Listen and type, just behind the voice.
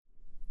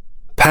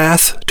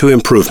path to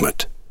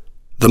improvement.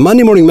 The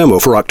Monday Morning Memo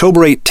for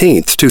October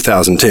 18th,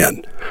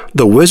 2010.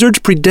 The Wizard's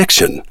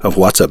prediction of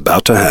what's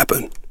about to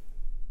happen.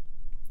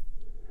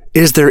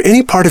 Is there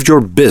any part of your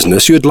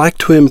business you'd like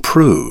to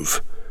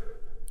improve?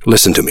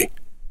 Listen to me.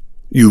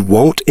 You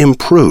won't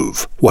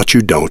improve what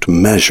you don't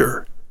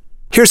measure.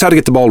 Here's how to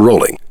get the ball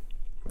rolling.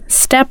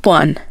 Step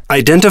 1.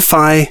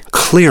 Identify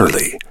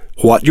clearly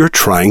what you're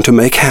trying to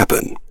make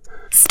happen.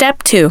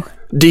 Step 2.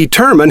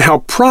 Determine how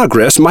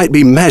progress might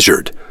be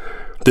measured.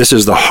 This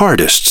is the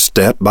hardest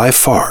step by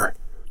far.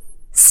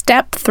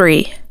 Step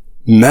 3.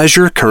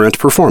 Measure current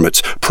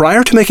performance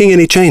prior to making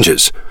any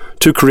changes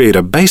to create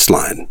a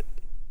baseline.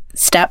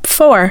 Step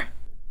 4.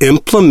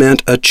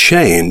 Implement a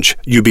change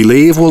you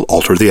believe will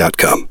alter the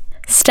outcome.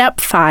 Step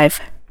 5.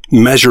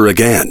 Measure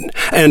again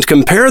and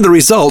compare the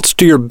results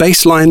to your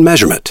baseline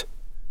measurement.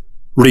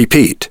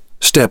 Repeat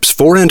steps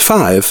 4 and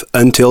 5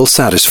 until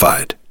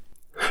satisfied.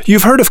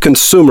 You've heard of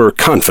consumer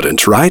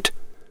confidence, right?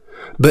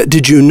 But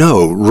did you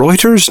know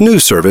Reuters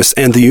News Service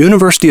and the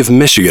University of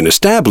Michigan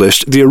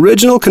established the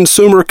original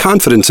Consumer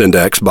Confidence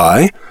Index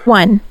by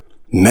 1.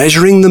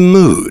 Measuring the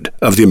mood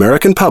of the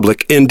American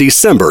public in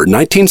December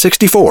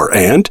 1964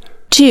 and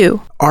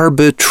 2.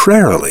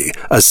 Arbitrarily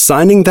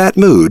assigning that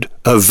mood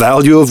a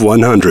value of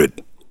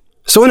 100.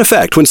 So in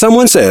effect, when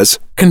someone says,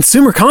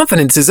 consumer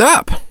confidence is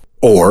up,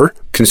 or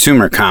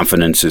consumer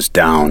confidence is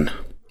down,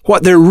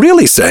 what they're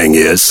really saying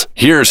is,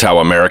 here's how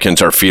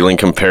Americans are feeling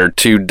compared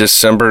to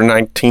December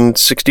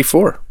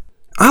 1964.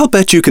 I'll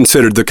bet you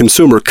considered the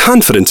Consumer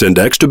Confidence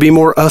Index to be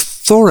more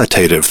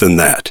authoritative than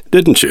that,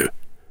 didn't you?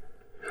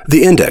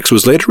 The index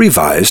was later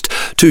revised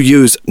to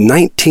use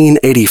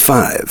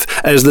 1985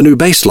 as the new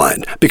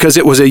baseline because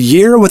it was a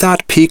year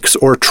without peaks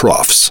or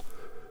troughs.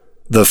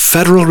 The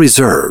Federal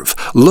Reserve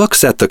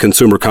looks at the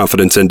Consumer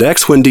Confidence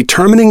Index when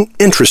determining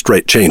interest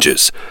rate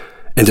changes,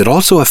 and it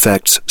also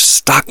affects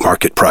stock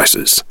market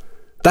prices.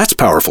 That's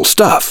powerful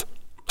stuff.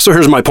 So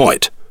here's my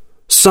point.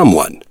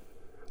 Someone,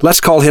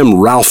 let's call him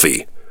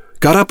Ralphie,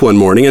 got up one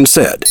morning and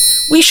said,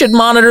 we should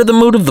monitor the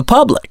mood of the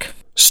public.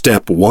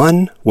 Step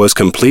 1 was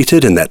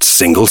completed in that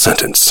single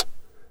sentence.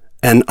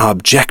 An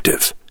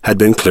objective had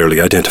been clearly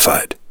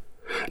identified.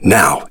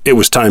 Now it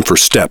was time for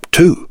step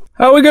 2.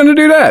 How are we going to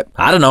do that?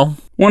 I don't know.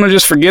 Want to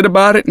just forget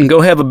about it and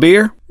go have a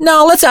beer?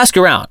 No, let's ask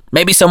around.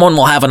 Maybe someone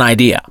will have an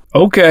idea.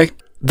 Okay.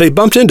 They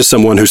bumped into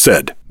someone who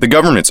said, the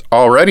government's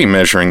already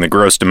measuring the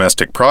gross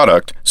domestic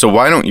product, so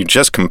why don't you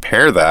just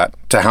compare that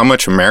to how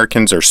much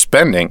Americans are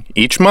spending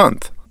each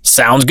month?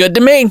 Sounds good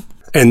to me.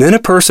 And then a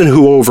person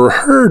who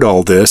overheard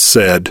all this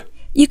said,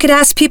 you could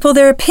ask people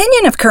their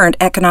opinion of current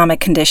economic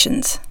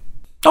conditions.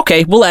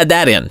 Okay, we'll add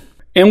that in.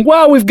 And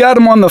while we've got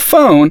them on the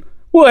phone,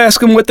 we'll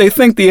ask them what they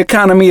think the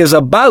economy is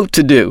about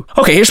to do.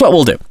 Okay, here's what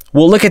we'll do.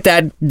 We'll look at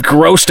that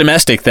gross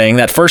domestic thing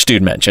that first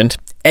dude mentioned,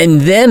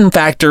 and then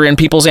factor in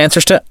people's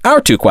answers to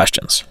our 2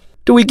 questions.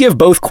 Do we give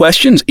both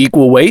questions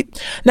equal weight?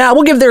 Now,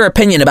 we'll give their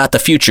opinion about the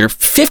future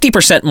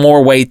 50%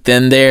 more weight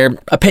than their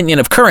opinion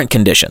of current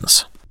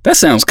conditions. That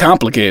sounds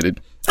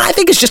complicated. I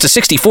think it's just a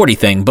 60-40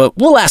 thing, but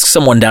we'll ask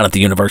someone down at the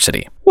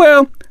university.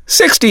 Well,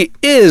 60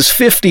 is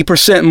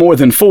 50% more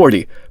than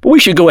 40, but we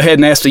should go ahead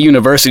and ask the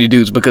university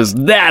dudes because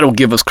that'll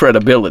give us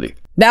credibility.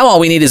 Now all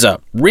we need is a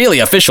really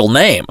official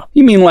name.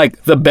 You mean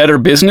like the Better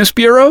Business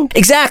Bureau?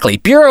 Exactly.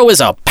 Bureau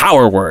is a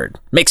power word.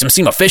 Makes them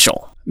seem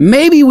official.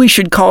 Maybe we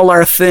should call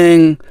our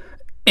thing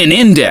an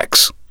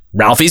index.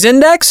 Ralphie's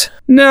Index?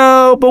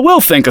 No, but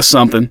we'll think of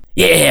something.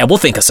 Yeah, we'll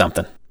think of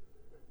something.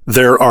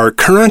 There are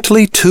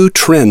currently 2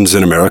 trends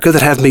in America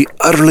that have me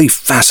utterly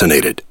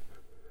fascinated.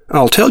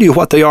 I'll tell you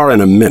what they are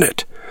in a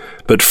minute,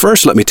 but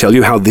first let me tell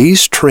you how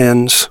these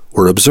trends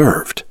were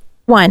observed.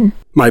 1.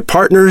 My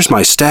partners,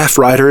 my staff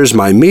writers,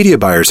 my media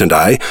buyers, and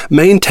I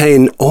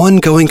maintain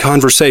ongoing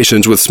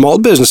conversations with small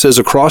businesses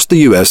across the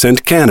U.S.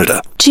 and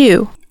Canada.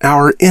 2.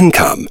 Our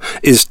income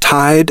is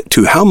tied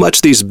to how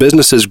much these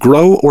businesses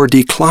grow or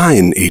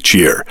decline each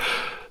year,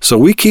 so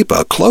we keep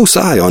a close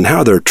eye on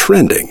how they're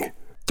trending.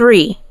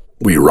 3.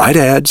 We write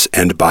ads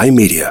and buy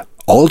media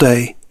all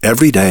day,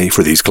 every day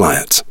for these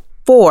clients.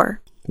 4.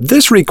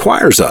 This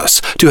requires us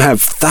to have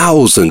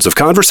thousands of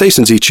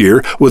conversations each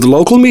year with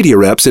local media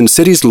reps in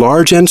cities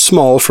large and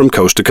small from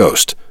coast to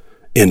coast.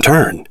 In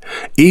turn,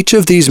 each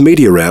of these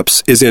media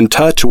reps is in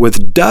touch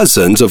with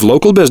dozens of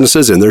local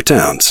businesses in their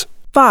towns.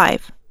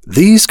 5.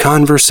 These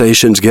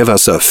conversations give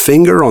us a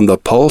finger on the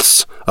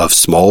pulse of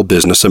small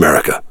business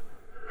America.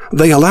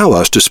 They allow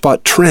us to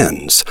spot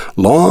trends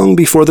long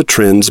before the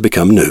trends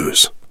become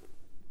news.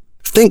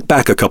 Think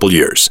back a couple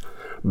years.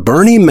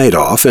 Bernie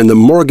Madoff and the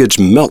mortgage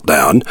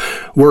meltdown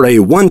were a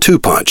 1-2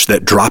 punch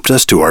that dropped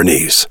us to our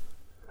knees.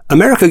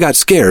 America got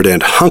scared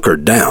and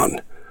hunkered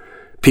down.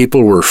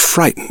 People were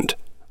frightened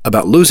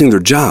about losing their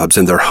jobs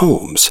and their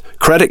homes.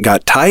 Credit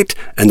got tight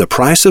and the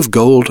price of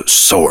gold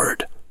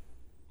soared.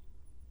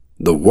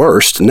 The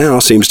worst now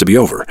seems to be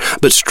over,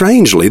 but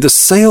strangely, the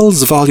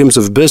sales volumes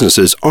of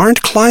businesses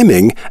aren't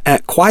climbing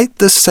at quite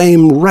the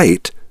same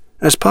rate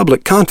as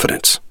public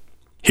confidence.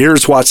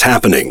 Here's what's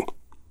happening.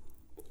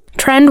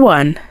 Trend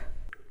 1.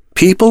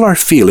 People are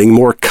feeling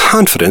more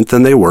confident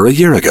than they were a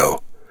year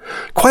ago.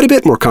 Quite a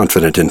bit more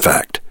confident, in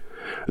fact.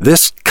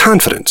 This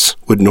confidence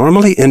would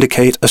normally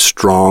indicate a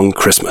strong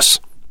Christmas.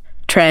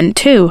 Trend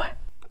 2.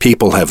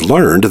 People have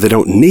learned they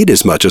don't need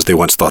as much as they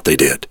once thought they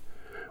did.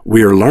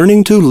 We're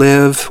learning to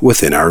live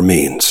within our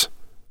means.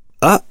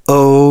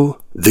 Uh-oh,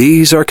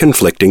 these are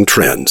conflicting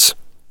trends,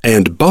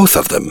 and both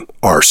of them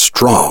are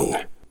strong.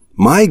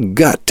 My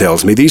gut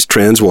tells me these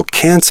trends will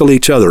cancel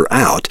each other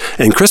out,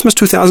 and Christmas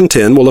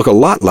 2010 will look a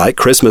lot like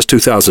Christmas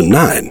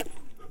 2009.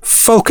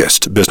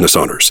 Focused business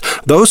owners,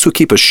 those who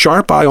keep a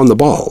sharp eye on the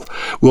ball,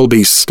 will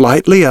be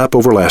slightly up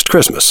over last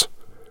Christmas.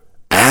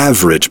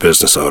 Average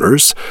business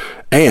owners,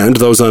 and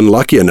those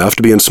unlucky enough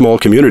to be in small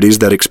communities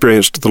that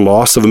experienced the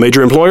loss of a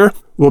major employer,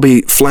 will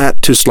be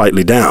flat to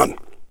slightly down.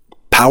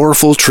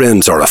 Powerful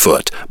trends are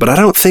afoot, but I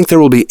don't think there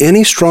will be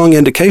any strong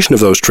indication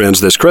of those trends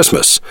this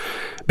Christmas,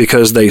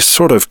 because they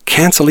sort of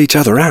cancel each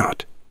other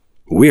out.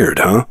 Weird,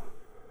 huh?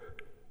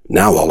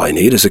 Now all I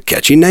need is a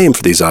catchy name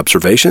for these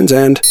observations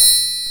and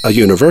a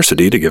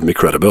university to give me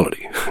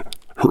credibility.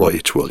 Roy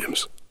H.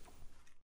 Williams.